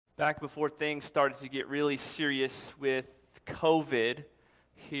Back before things started to get really serious with COVID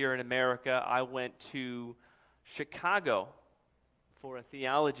here in America, I went to Chicago for a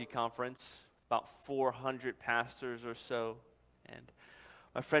theology conference, about 400 pastors or so. And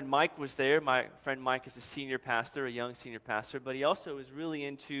my friend Mike was there. My friend Mike is a senior pastor, a young senior pastor, but he also is really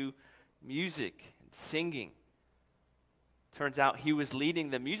into music and singing. Turns out he was leading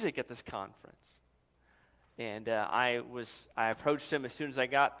the music at this conference. And I approached him as soon as I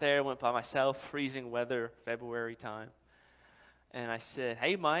got there, went by myself, freezing weather, February time. And I said,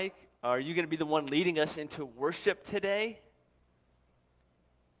 "Hey, Mike, are you going to be the one leading us into worship today?"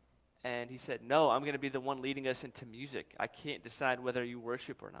 And he said, "No, I'm going to be the one leading us into music. I can't decide whether you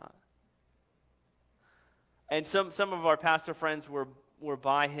worship or not." And some of our pastor friends were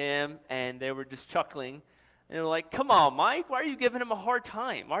by him, and they were just chuckling. And they were like, "Come on, Mike, why are you giving him a hard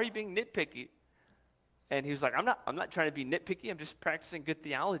time? Why are you being nitpicky?" And he was like, I'm not trying to be nitpicky. I'm just practicing good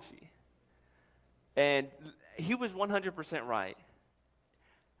theology. And he was 100% right.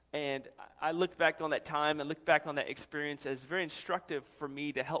 And I look back on that time and look back on that experience as very instructive for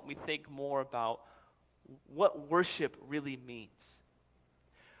me to help me think more about what worship really means.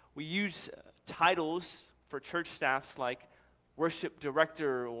 We use titles for church staffs like worship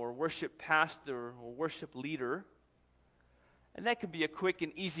director or worship pastor or worship leader. And that could be a quick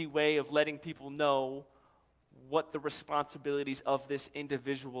and easy way of letting people know what the responsibilities of this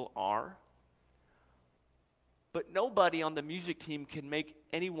individual are. But nobody on the music team can make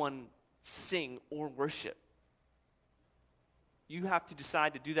anyone sing or worship. You have to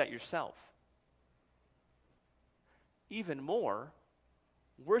decide to do that yourself. Even more,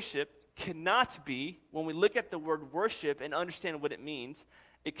 worship cannot be, when we look at the word worship and understand what it means,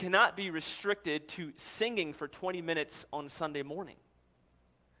 it cannot be restricted to singing for 20 minutes on Sunday morning.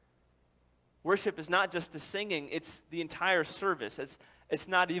 Worship is not just the singing, it's the entire service. It's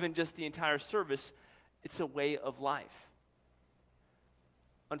not even just the entire service, it's a way of life.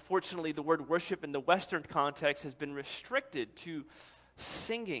 Unfortunately, the word worship in the Western context has been restricted to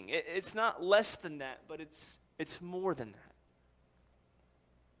singing. It's not less than that, but it's more than that.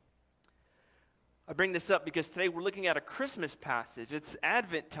 I bring this up because today we're looking at a Christmas passage. It's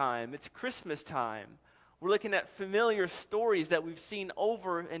Advent time, it's Christmas time. We're looking at familiar stories that we've seen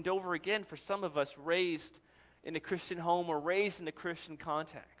over and over again for some of us raised in a Christian home or raised in a Christian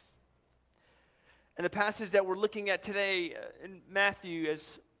context. And the passage that we're looking at today in Matthew,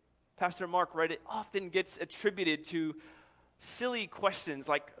 as Pastor Mark read it, often gets attributed to silly questions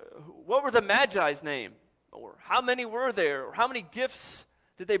like, what were the Magi's name? Or how many were there? Or how many gifts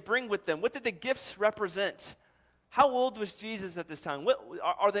did they bring with them? What did the gifts represent? How old was Jesus at this time?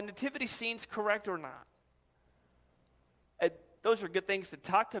 Are the nativity scenes correct or not? Those are good things to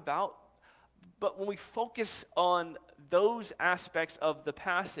talk about, but when we focus on those aspects of the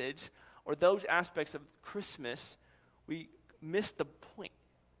passage or those aspects of Christmas, we miss the point.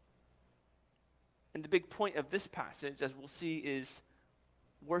 And the big point of this passage, as we'll see, is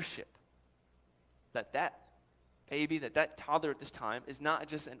worship. That baby, that toddler at this time is not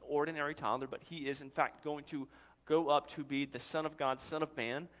just an ordinary toddler, but he is in fact going to grow up to be the Son of God, Son of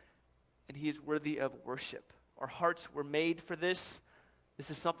Man, and he is worthy of worship. Our hearts were made for this.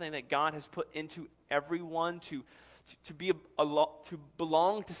 This is something that God has put into everyone to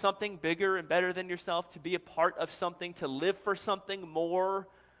belong to something bigger and better than yourself, to be a part of something, to live for something more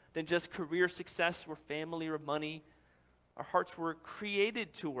than just career success or family or money. Our hearts were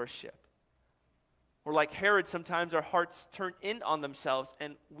created to worship. Or like Herod, sometimes our hearts turn in on themselves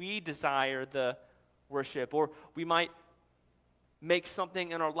and we desire the worship. Or we might make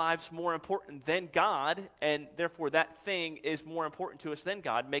something in our lives more important than God, and therefore that thing is more important to us than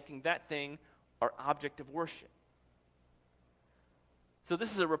God, making that thing our object of worship. So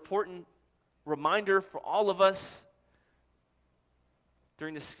this is a important reminder for all of us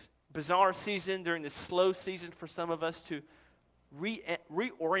during this bizarre season, during this slow season for some of us, to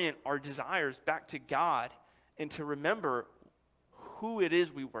reorient our desires back to God and to remember who it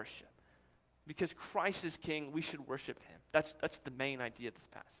is we worship. Because Christ is King, we should worship Him. That's the main idea of this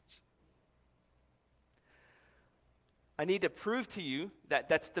passage. I need to prove to you that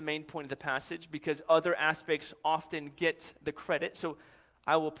that's the main point of the passage because other aspects often get the credit. So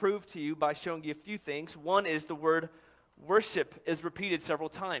I will prove to you by showing you a few things. One is the word worship is repeated several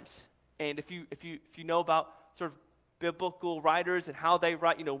times. And if you know about sort of biblical writers and how they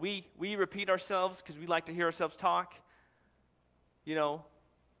write, we repeat ourselves because we like to hear ourselves talk.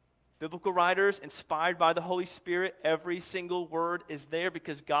 Biblical writers, inspired by the Holy Spirit, every single word is there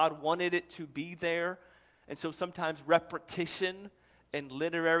because God wanted it to be there. And so sometimes repetition and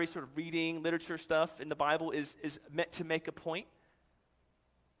literary sort of reading, literature stuff in the Bible is meant to make a point.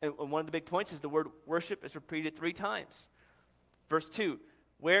 And one of the big points is the word worship is repeated 3 times. Verse 2,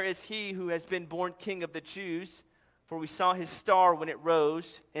 where is he who has been born king of the Jews? For we saw his star when it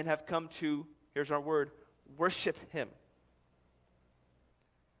rose and have come to, here's our word, worship him.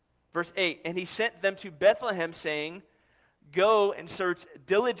 Verse 8, and he sent them to Bethlehem, saying, go and search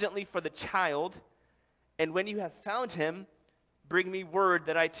diligently for the child, and when you have found him, bring me word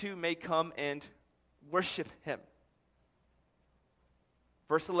that I too may come and worship him.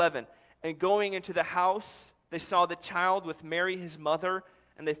 Verse 11, and going into the house, they saw the child with Mary his mother,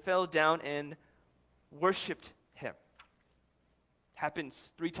 and they fell down and worshiped him.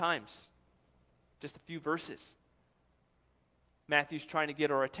 Happens 3 times, just a few verses. Matthew's trying to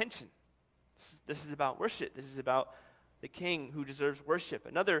get our attention. This is about worship. This is about the king who deserves worship.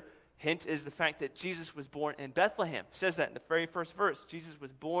 Another hint is the fact that Jesus was born in Bethlehem. It says that in the very first verse. Jesus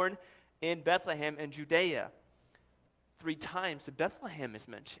was born in Bethlehem in Judea. 3 times the Bethlehem is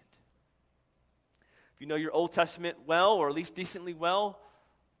mentioned. If you know your Old Testament well, or at least decently well,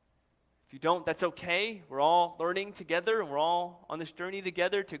 if you don't, that's okay. We're all learning together, and we're all on this journey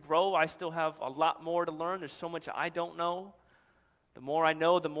together to grow. I still have a lot more to learn. There's so much I don't know. The more I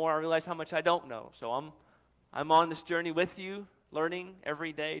know, the more I realize how much I don't know. So I'm on this journey with you, learning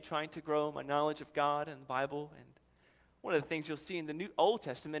every day, trying to grow my knowledge of God and the Bible. And one of the things you'll see in the Old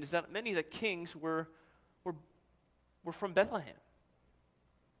Testament is that many of the kings were from Bethlehem.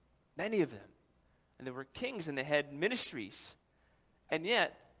 Many of them. And they were kings, and they had ministries. And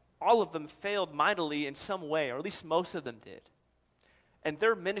yet, all of them failed mightily in some way, or at least most of them did. And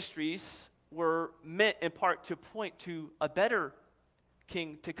their ministries were meant in part to point to a better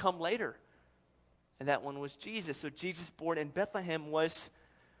king to come later. And that one was Jesus. So Jesus born in Bethlehem was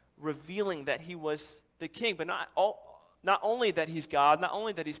revealing that he was the king, but not only that he's God, not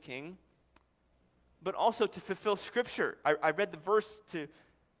only that he's king, but also to fulfill Scripture. I read the verse to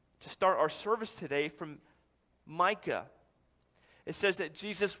start our service today from Micah. It says that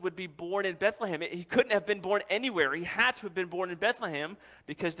Jesus would be born in Bethlehem. He couldn't have been born anywhere. He had to have been born in Bethlehem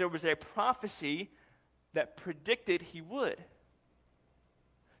because there was a prophecy that predicted he would.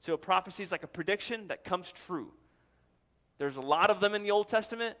 So a prophecy is like a prediction that comes true. There's a lot of them in the Old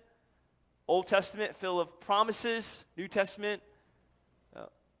Testament. Old Testament full of promises. New Testament,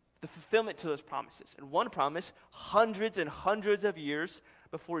 the fulfillment to those promises. And one promise, hundreds and hundreds of years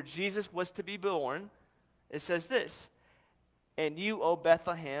before Jesus was to be born, it says this, and you, O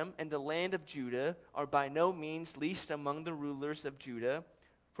Bethlehem, and the land of Judah, are by no means least among the rulers of Judah,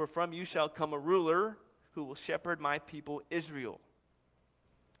 for from you shall come a ruler who will shepherd my people Israel.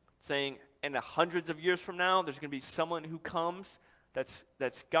 Saying, in the hundreds of years from now, there's going to be someone who comes that's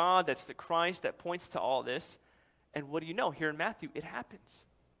God, that's the Christ, that points to all this. And what do you know? Here in Matthew, it happens.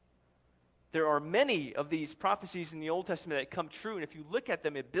 There are many of these prophecies in the Old Testament that come true, and if you look at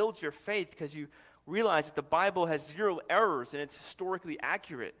them, it builds your faith because you realize that the Bible has 0 errors and it's historically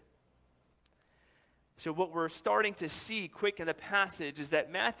accurate. So what we're starting to see quick in the passage is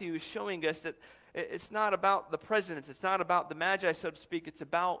that Matthew is showing us that it's not about the presidents, it's not about the Magi, so to speak, it's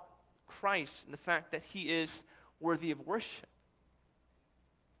about Christ and the fact that he is worthy of worship.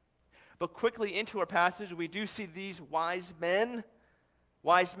 But quickly into our passage, we do see these wise men.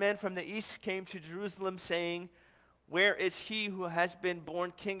 Wise men from the east came to Jerusalem saying, where is he who has been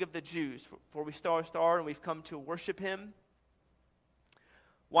born king of the Jews? For we saw a star and we've come to worship him.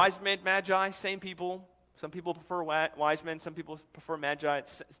 Wise men, Magi, same people. Some people prefer wise men, some people prefer Magi.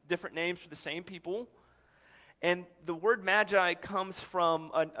 It's different names for the same people. And the word Magi comes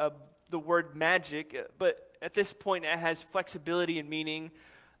from the word magic, but at this point it has flexibility in meaning.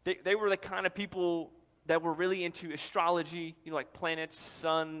 They were the kind of people that were really into astrology, like planets,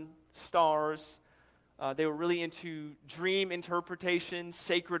 sun, stars. They were really into dream interpretations,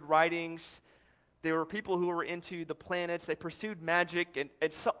 sacred writings. There were people who were into the planets. They pursued magic,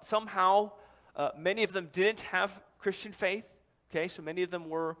 and somehow many of them didn't have Christian faith. Okay, so many of them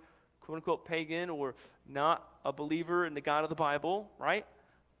were quote-unquote pagan or not a believer in the God of the Bible, right?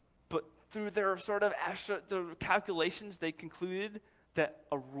 But through their sort of their calculations, they concluded that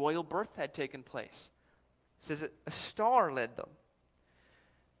a royal birth had taken place. It says that a star led them.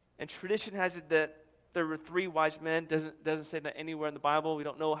 And tradition has it that there were 3 wise men. Doesn't say that anywhere in the Bible. We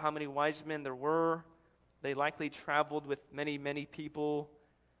don't know how many wise men there were. They likely traveled with many, many people.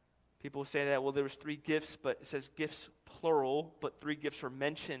 People say that, well, there was 3 gifts, but it says gifts plural, but 3 gifts are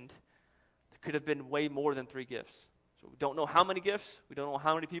mentioned. There could have been way more than 3 gifts. So we don't know how many gifts. We don't know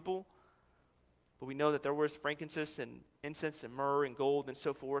how many people. But we know that there was frankincense and incense and myrrh and gold and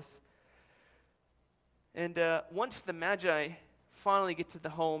so forth. And once the Magi finally get to the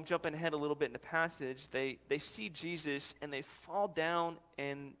home, jumping ahead a little bit in the passage, they see Jesus and they fall down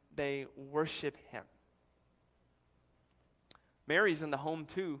and they worship him. Mary's in the home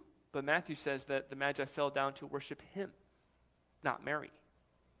too, but Matthew says that the Magi fell down to worship him, not Mary.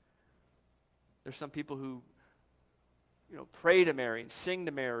 There's some people who pray to Mary and sing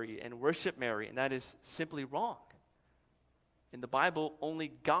to Mary and worship Mary, and that is simply wrong. In the Bible,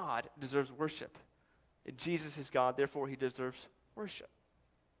 only God deserves worship. And Jesus is God, therefore he deserves worship.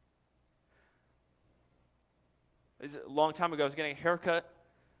 A long time ago, I was getting a haircut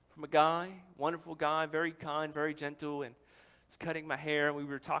from a guy, wonderful guy, very kind, very gentle, and he's cutting my hair, and we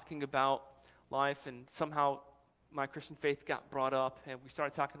were talking about life, and somehow my Christian faith got brought up, and we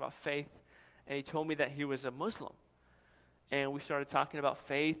started talking about faith, and he told me that he was a Muslim. And we started talking about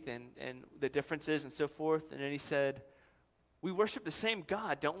faith and the differences and so forth, and then he said, "We worship the same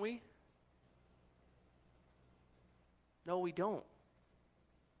God, don't we?" No, we don't.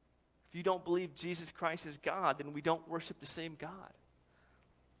 If you don't believe Jesus Christ is God, then we don't worship the same God.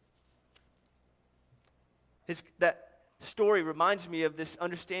 That story reminds me of this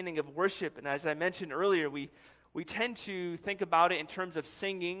understanding of worship, and as I mentioned earlier, we tend to think about it in terms of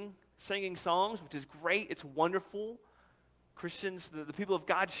singing songs, which is great, it's wonderful. Christians, the people of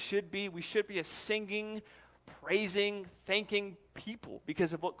God we should be a singing, praising, thanking people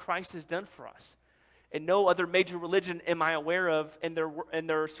because of what Christ has done for us. And no other major religion am I aware of in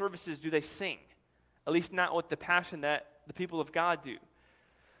their services do they sing. At least not with the passion that the people of God do.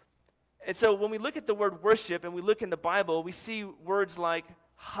 And so when we look at the word worship and we look in the Bible, we see words like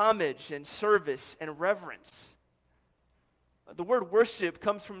homage and service and reverence. The word worship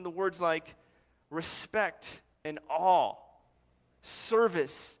comes from the words like respect and awe,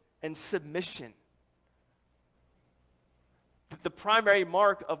 service and submission. The primary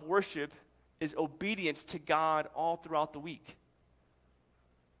mark of worship is obedience to God all throughout the week.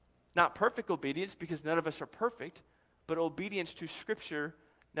 Not perfect obedience, because none of us are perfect, but obedience to Scripture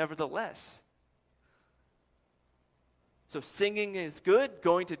nevertheless. So singing is good,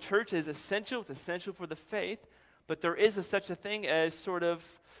 going to church is essential, it's essential for the faith, but there is such a thing as sort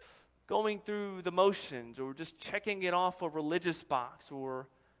of going through the motions or just checking it off a religious box or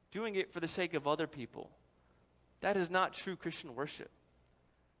doing it for the sake of other people. That is not true Christian worship.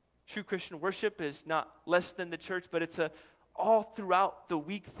 True Christian worship is not less than the church, but it's a all throughout the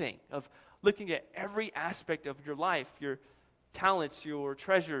week thing of looking at every aspect of your life, your talents, your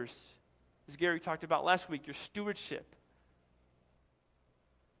treasures, as Gary talked about last week, your stewardship.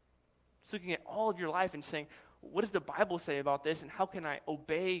 Just looking at all of your life and saying, what does the Bible say about this, and how can I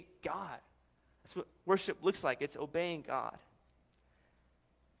obey God? That's what worship looks like. It's obeying God.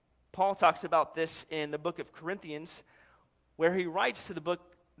 Paul talks about this in the book of Corinthians, where he writes to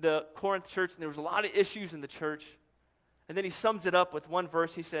the Corinth church, and there was a lot of issues in the church. And then he sums it up with one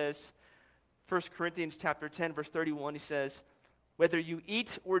verse. He says, 1 Corinthians chapter 10, verse 31, he says, "Whether you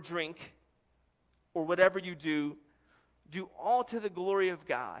eat or drink, or whatever you do, do all to the glory of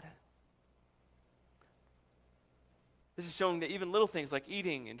God." This is showing that even little things like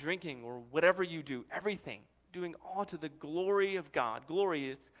eating and drinking or whatever you do, everything, doing all to the glory of God.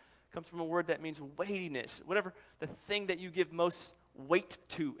 Glory comes from a word that means weightiness, whatever the thing that you give most weight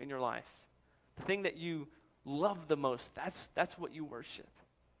to in your life, the thing that you love the most, that's what you worship.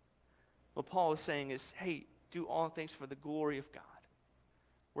 What Paul is saying is, hey, do all things for the glory of God.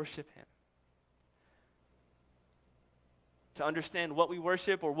 Worship him. To understand what we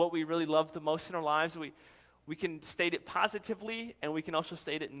worship or what we really love the most in our lives, we can state it positively and we can also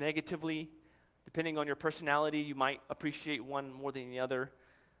state it negatively. Depending on your personality, you might appreciate one more than the other.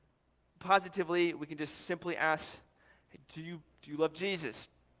 Positively, we can just simply ask, hey, do you love Jesus?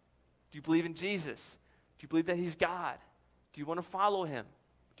 Do you believe in Jesus? Do you believe that he's God? Do you want to follow him?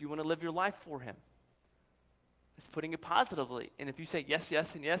 Do you want to live your life for him? It's putting it positively. And if you say yes,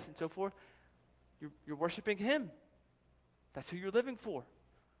 yes, and yes, and so forth, you're worshiping him. That's who you're living for.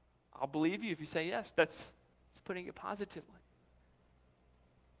 I'll believe you if you say yes. That's putting it positively.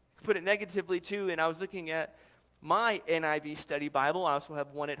 Put it negatively too, and I was looking at my NIV study Bible. I also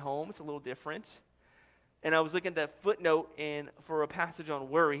have one at home. It's a little different. And I was looking at that footnote for a passage on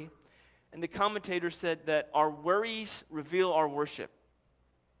worry, and the commentator said that our worries reveal our worship.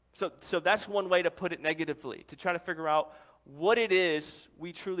 So that's one way to put it negatively, to try to figure out what it is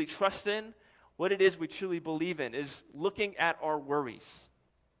we truly trust in, what it is we truly believe in, is looking at our worries.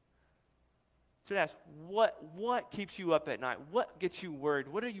 So ask, what keeps you up at night? What gets you worried?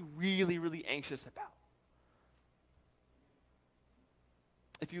 What are you really, really anxious about?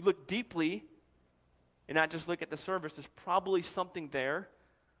 If you look deeply and not just look at the surface, there's probably something there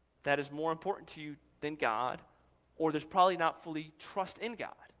that is more important to you than God or there's probably not fully trust in God.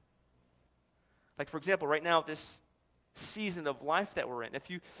 Like, for example, right now, this season of life that we're in, if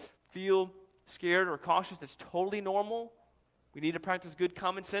you feel scared or cautious, that's totally normal. We need to practice good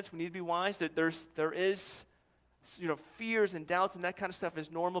common sense. We need to be wise. There is, fears and doubts and that kind of stuff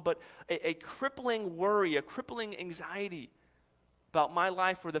is normal, but a crippling worry, a crippling anxiety about my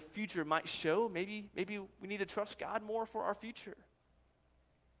life or the future might show maybe we need to trust God more for our future.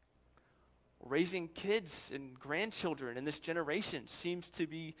 Raising kids and grandchildren in this generation seems to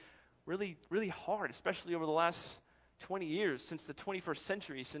be really, really hard, especially over the last 20 years, since the 21st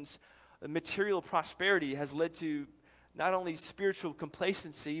century, since material prosperity has led to not only spiritual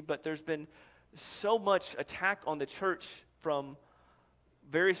complacency, but there's been so much attack on the church from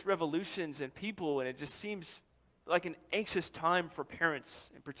various revolutions and people, and it just seems like an anxious time for parents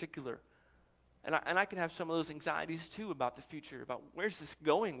in particular. And I can have some of those anxieties too about the future, about where's this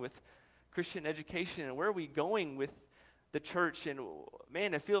going with Christian education, and where are we going with the church? And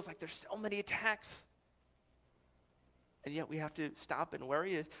man, it feels like there's so many attacks. And yet we have to stop and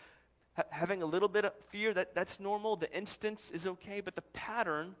worry. Having a little bit of fear, that's normal. The instance is okay, but the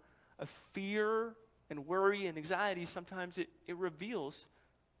pattern of fear and worry and anxiety, sometimes it reveals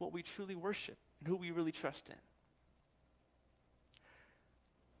what we truly worship and who we really trust in.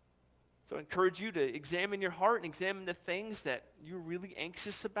 So I encourage you to examine your heart and examine the things that you're really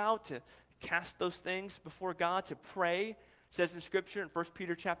anxious about, to cast those things before God, to pray. It says in Scripture in 1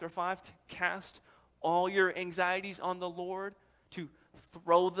 Peter chapter 5, to cast all your anxieties on the Lord, to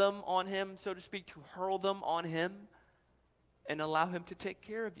throw them on Him, so to speak, to hurl them on Him, and allow Him to take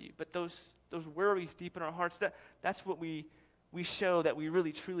care of you. But those worries deep in our hearts, that's what we show that we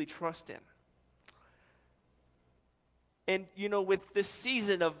really truly trust in. And, with this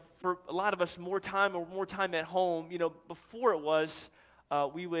season of, for a lot of us, more time at home, before it was,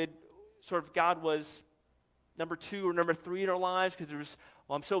 we would God was number 2 or number 3 in our lives, because there was,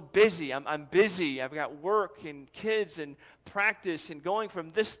 I'm so busy. I'm busy. I've got work and kids and practice and going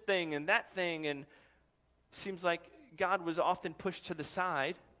from this thing and that thing, and it seems like God was often pushed to the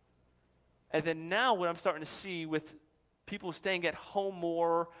side. And then now what I'm starting to see with people staying at home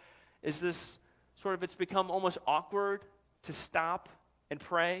more is this it's become almost awkward to stop and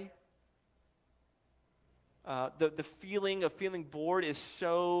pray. The feeling of feeling bored is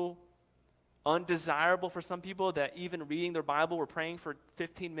so undesirable for some people that even reading their Bible or praying for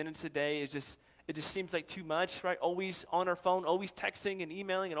 15 minutes a day it just seems like too much, right? Always on our phone, always texting and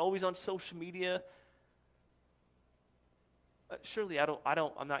emailing, and always on social media. Surely I'm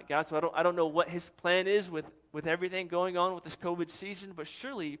not God, so I don't know what His plan is with everything going on with this COVID season, but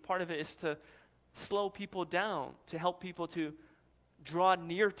surely part of it is to slow people down, to help people to draw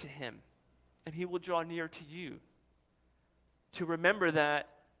near to Him, and He will draw near to you. To remember that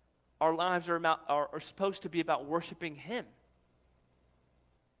our lives are supposed to be about worshiping Him.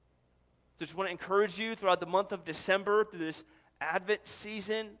 So just want to encourage you throughout the month of December, through this Advent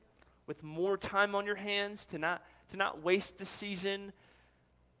season, with more time on your hands, to not waste the season.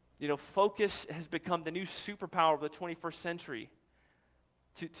 Focus has become the new superpower of the 21st century.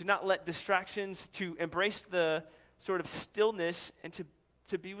 To not let distractions, to embrace the sort of stillness, and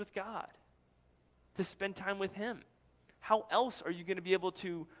to be with God, to spend time with Him. How else are you going to be able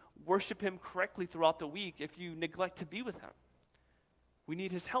to worship Him correctly throughout the week if you neglect to be with Him? We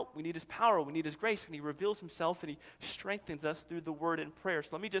need His help. We need His power. We need His grace. And He reveals Himself and He strengthens us through the Word and prayer. So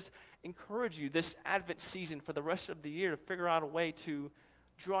let me just encourage you this Advent season for the rest of the year to figure out a way to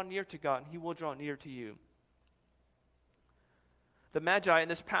draw near to God, and He will draw near to you. The Magi in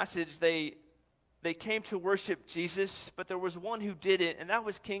this passage, they came to worship Jesus, but there was one who didn't, and that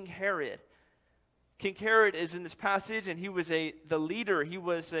was King Herod. King Herod is in this passage, and he was the leader. He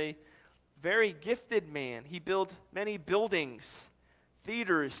was a very gifted man. He built many buildings,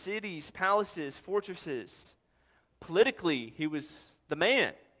 theaters, cities, palaces, fortresses. Politically, he was the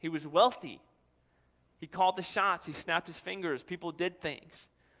man. He was wealthy. He called the shots. He snapped his fingers. People did things.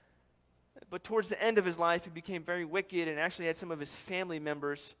 But towards the end of his life, he became very wicked and actually had some of his family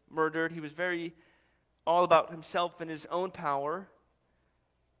members murdered. He was very all about himself and his own power.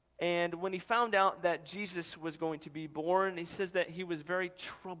 And when he found out that Jesus was going to be born, he says that he was very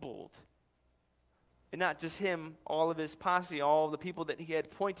troubled. And not just him, all of his posse, all the people that he had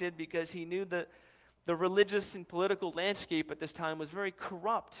appointed, because he knew that the religious and political landscape at this time was very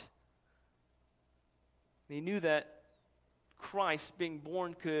corrupt. And he knew that Christ being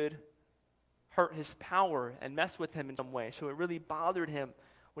born could hurt his power and mess with him in some way. So it really bothered him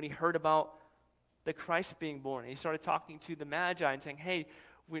when he heard about the Christ being born. And he started talking to the Magi and saying, hey,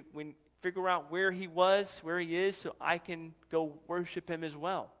 when figure out where he was, where he is, so I can go worship him as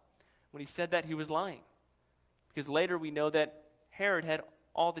well. When he said that, he was lying. Because later we know that Herod had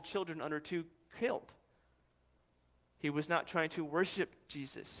all the children under 2 killed. He was not trying to worship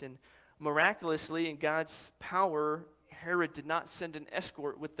Jesus. And miraculously, in God's power, Herod did not send an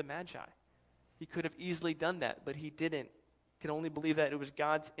escort with the Magi. He could have easily done that, but he didn't. Can only believe that it was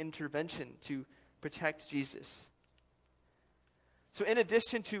God's intervention to protect Jesus. So in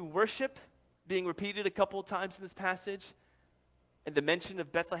addition to worship being repeated a couple of times in this passage, and the mention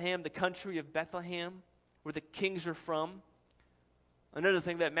of Bethlehem, the country of Bethlehem, where the kings are from, another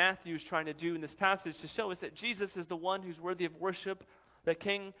thing that Matthew is trying to do in this passage to show us that Jesus is the one who's worthy of worship, the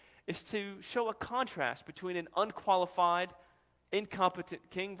king, is to show a contrast between an unqualified, incompetent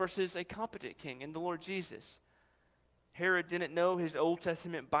king versus a competent king in the Lord Jesus. Herod didn't know his Old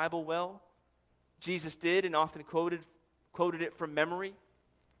Testament Bible well. Jesus did and often quoted it from memory.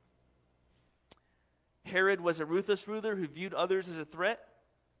 Herod was a ruthless ruler who viewed others as a threat.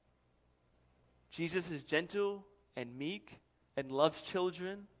 Jesus is gentle and meek and loves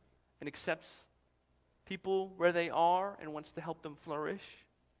children and accepts people where they are and wants to help them flourish.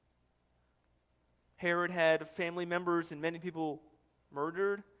 Herod had family members and many people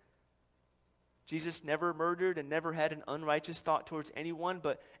murdered. Jesus never murdered and never had an unrighteous thought towards anyone,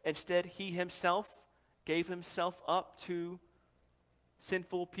 but instead he himself gave himself up to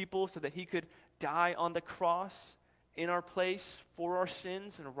sinful people so that he could die on the cross in our place for our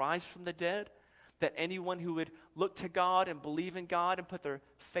sins and rise from the dead. That anyone who would look to God and believe in God and put their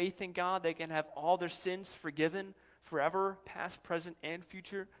faith in God, they can have all their sins forgiven forever, past, present, and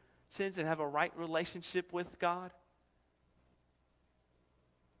future sins, and have a right relationship with God.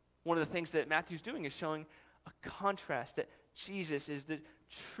 One of the things that Matthew's doing is showing a contrast that Jesus is the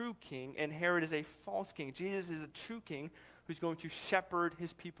true king and Herod is a false king. Jesus is a true king who's going to shepherd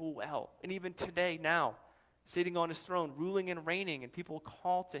his people well. And even today, now, sitting on his throne, ruling and reigning, and people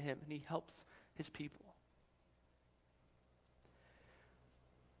call to him, and he helps his people.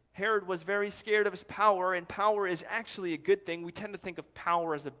 Herod was very scared of his power, and power is actually a good thing. We tend to think of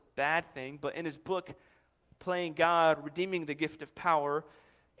power as a bad thing, but in his book, Playing God, Redeeming the Gift of Power,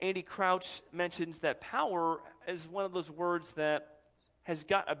 Andy Crouch mentions that power is one of those words that has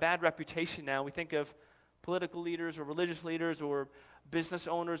got a bad reputation now. We think of political leaders or religious leaders or business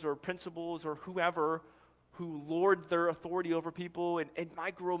owners or principals or whoever who lord their authority over people and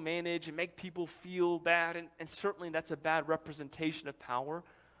micromanage and make people feel bad. And certainly that's a bad representation of power.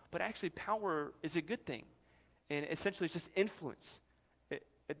 But actually power is a good thing. And essentially it's just influence.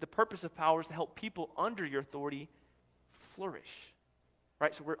 The purpose of power is to help people under your authority flourish.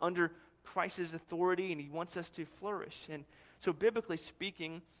 Right, so we're under Christ's authority, and he wants us to flourish. And so biblically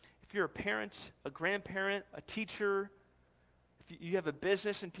speaking, if you're a parent, a grandparent, a teacher, if you have a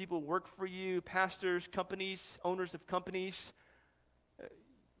business and people work for you, pastors, companies, owners of companies,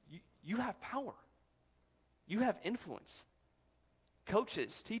 you have power. You have influence.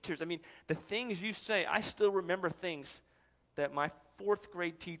 Coaches, teachers, I mean, the things you say, I still remember things that my 4th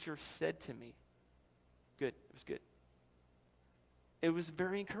grade teacher said to me. Good, it was good. It was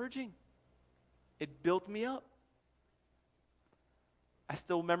very encouraging. It built me up. I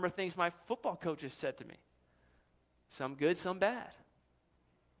still remember things my football coaches said to me. Some good, some bad.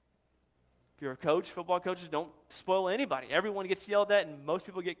 If you're a coach, football coaches don't spoil anybody. Everyone gets yelled at, and most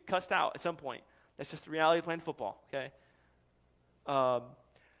people get cussed out at some point. That's just the reality of playing football, okay?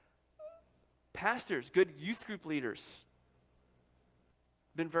 Pastors, good youth group leaders,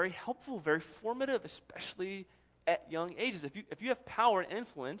 been very helpful, very formative, especially at young ages. If you have power and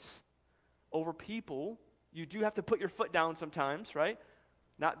influence over people, you do have to put your foot down sometimes, right?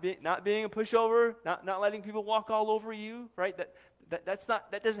 Not being a pushover, not letting people walk all over you, right?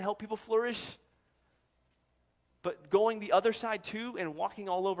 That doesn't help people flourish. But going the other side too and walking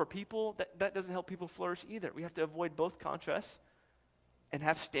all over people, that doesn't help people flourish either. We have to avoid both contrasts and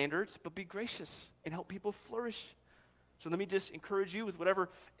have standards, but be gracious and help people flourish. So let me just encourage you with whatever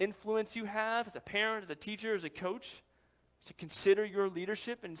influence you have as a parent, as a teacher, as a coach, to consider your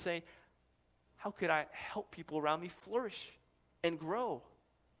leadership and say, how could I help people around me flourish and grow?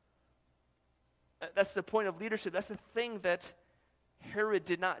 That's the point of leadership. That's the thing that Herod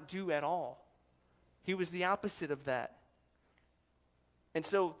did not do at all. He was the opposite of that. And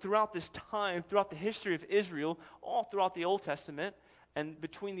so throughout this time, throughout the history of Israel, all throughout the Old Testament, and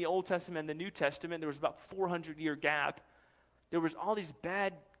between the Old Testament and the New Testament, there was about 400-year gap. There was all these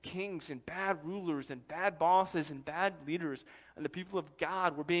bad kings and bad rulers and bad bosses and bad leaders, and the people of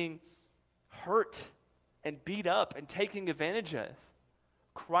God were being hurt and beat up and taken advantage of,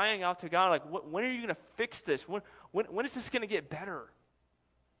 crying out to God, like, when are you going to fix this? When is this going to get better?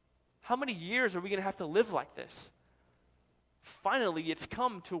 How many years are we going to have to live like this? Finally, it's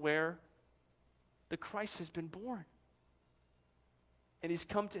come to where The Christ has been born. And he's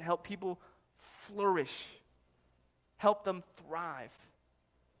come to help people flourish, help them thrive.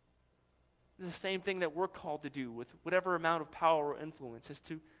 The same thing that we're called to do with whatever amount of power or influence is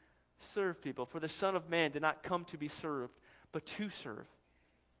to serve people. For the Son of Man did not come to be served, but to serve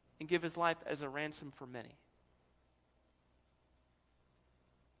and give his life as a ransom for many.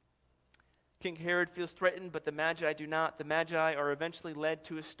 King Herod feels threatened, but the Magi do not. The Magi are eventually led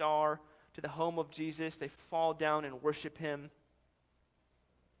to a star, to the home of Jesus. They fall down and worship him.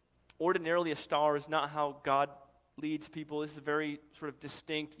 Ordinarily, a star is not how God leads people. This is a very sort of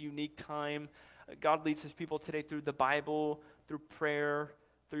distinct, unique time. God leads his people today through the Bible, through prayer,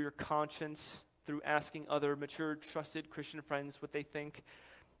 through your conscience, through asking other mature, trusted Christian friends what they think.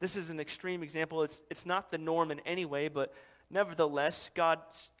 This is an extreme example. It's not the norm in any way, but nevertheless, God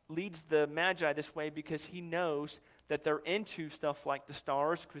leads the Magi this way because he knows that they're into stuff like the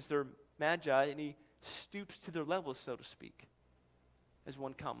stars because they're Magi, and he stoops to their level, so to speak, as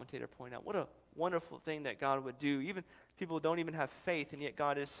one commentator pointed out. What a wonderful thing that God would do. Even people who don't even have faith, and yet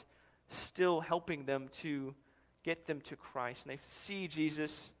God is still helping them to get them to Christ. And they see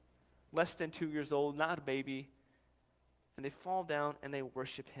Jesus, less than 2 years old, not a baby, and they fall down and they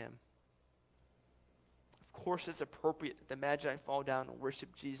worship him. Of course, it's appropriate that the Magi fall down and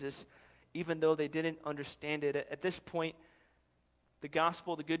worship Jesus, even though they didn't understand it. At this point, the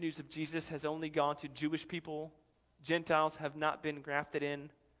gospel, the good news of Jesus, has only gone to Jewish people. Gentiles have not been grafted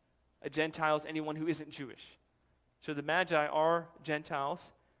in. A Gentile is anyone who isn't Jewish. So the Magi are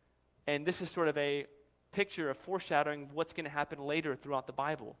Gentiles, and this is sort of a picture of foreshadowing what's going to happen later throughout the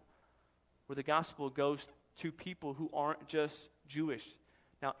Bible, where the gospel goes to people who aren't just Jewish.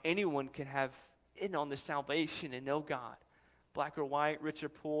 Now, anyone can have in on the salvation and know God. Black or white, rich or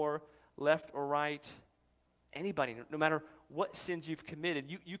poor, left or right, anybody, no matter what sins you've committed,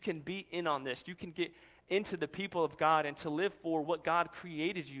 you can be in on this. You can get into the people of God and to live for what God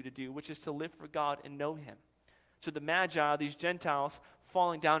created you to do, which is to live for God and know him. So the Magi, these Gentiles,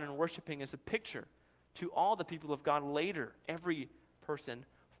 falling down and worshiping is a picture to all the people of God later, every person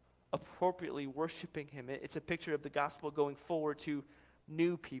appropriately worshiping him. It's a picture of the gospel going forward to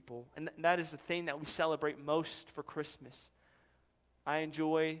new people. And that is the thing that we celebrate most for Christmas. I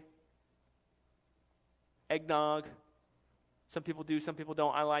enjoy eggnog. Some people do, some people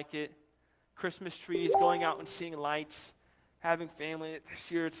don't. I like it. Christmas trees, going out and seeing lights, having family.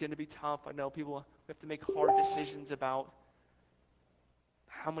 This year it's going to be tough. I know people have to make hard decisions about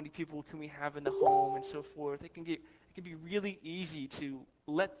how many people can we have in the home and so forth. It can be really easy to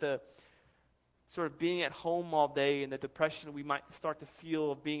let the sort of being at home all day and the depression we might start to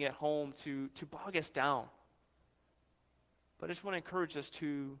feel of being at home to bog us down. But I just want to encourage us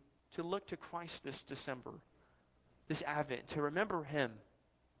to look to Christ this December, this Advent, to remember him,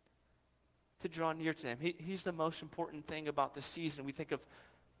 to draw near to him. He's the most important thing about this season. We think of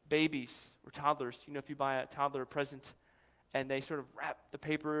babies or toddlers. You know, if you buy a toddler a present and they sort of wrap the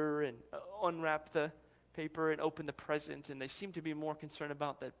paper and unwrap the paper and open the present, and they seem to be more concerned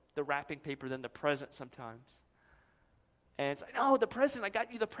about the wrapping paper than the present sometimes. And it's like, no, the present, I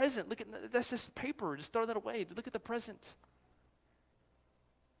got you the present. Look at, that's just paper. Just throw that away. Look at the present.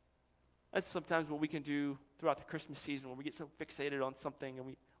 That's sometimes what we can do throughout the Christmas season when we get so fixated on something and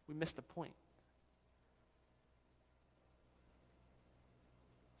we miss the point.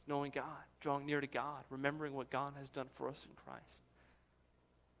 It's knowing God, drawing near to God, remembering what God has done for us in Christ.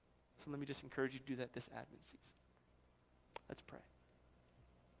 So let me just encourage you to do that this Advent season. Let's pray.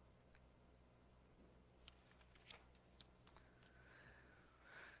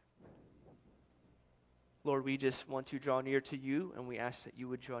 Lord, we just want to draw near to you, and we ask that you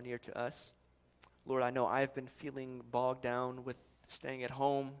would draw near to us. Lord, I know I've been feeling bogged down with staying at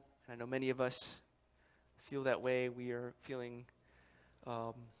home, and I know many of us feel that way. We are feeling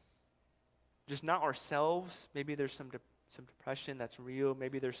just not ourselves. Maybe there's some depression that's real.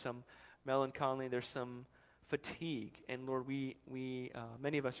 Maybe there's some melancholy. There's some fatigue. And Lord, we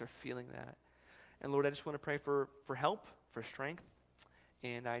many of us are feeling that. And Lord, I just want to pray for help, for strength.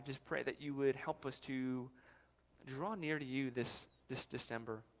 And I just pray that you would help us to draw near to you this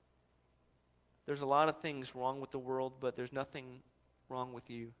December. There's a lot of things wrong with the world, but there's nothing wrong with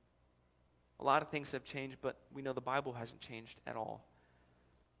you. A lot of things have changed, but we know the Bible hasn't changed at all.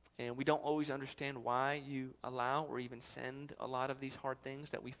 And we don't always understand why you allow or even send a lot of these hard things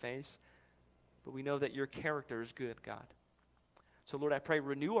that we face. But we know that your character is good, God. So Lord, I pray,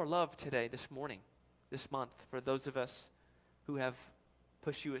 renew our love today, this morning, this month, for those of us who have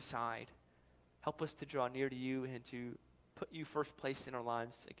pushed you aside. Help us to draw near to you and to put you first place in our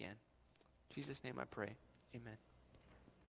lives again. In Jesus' name I pray. Amen.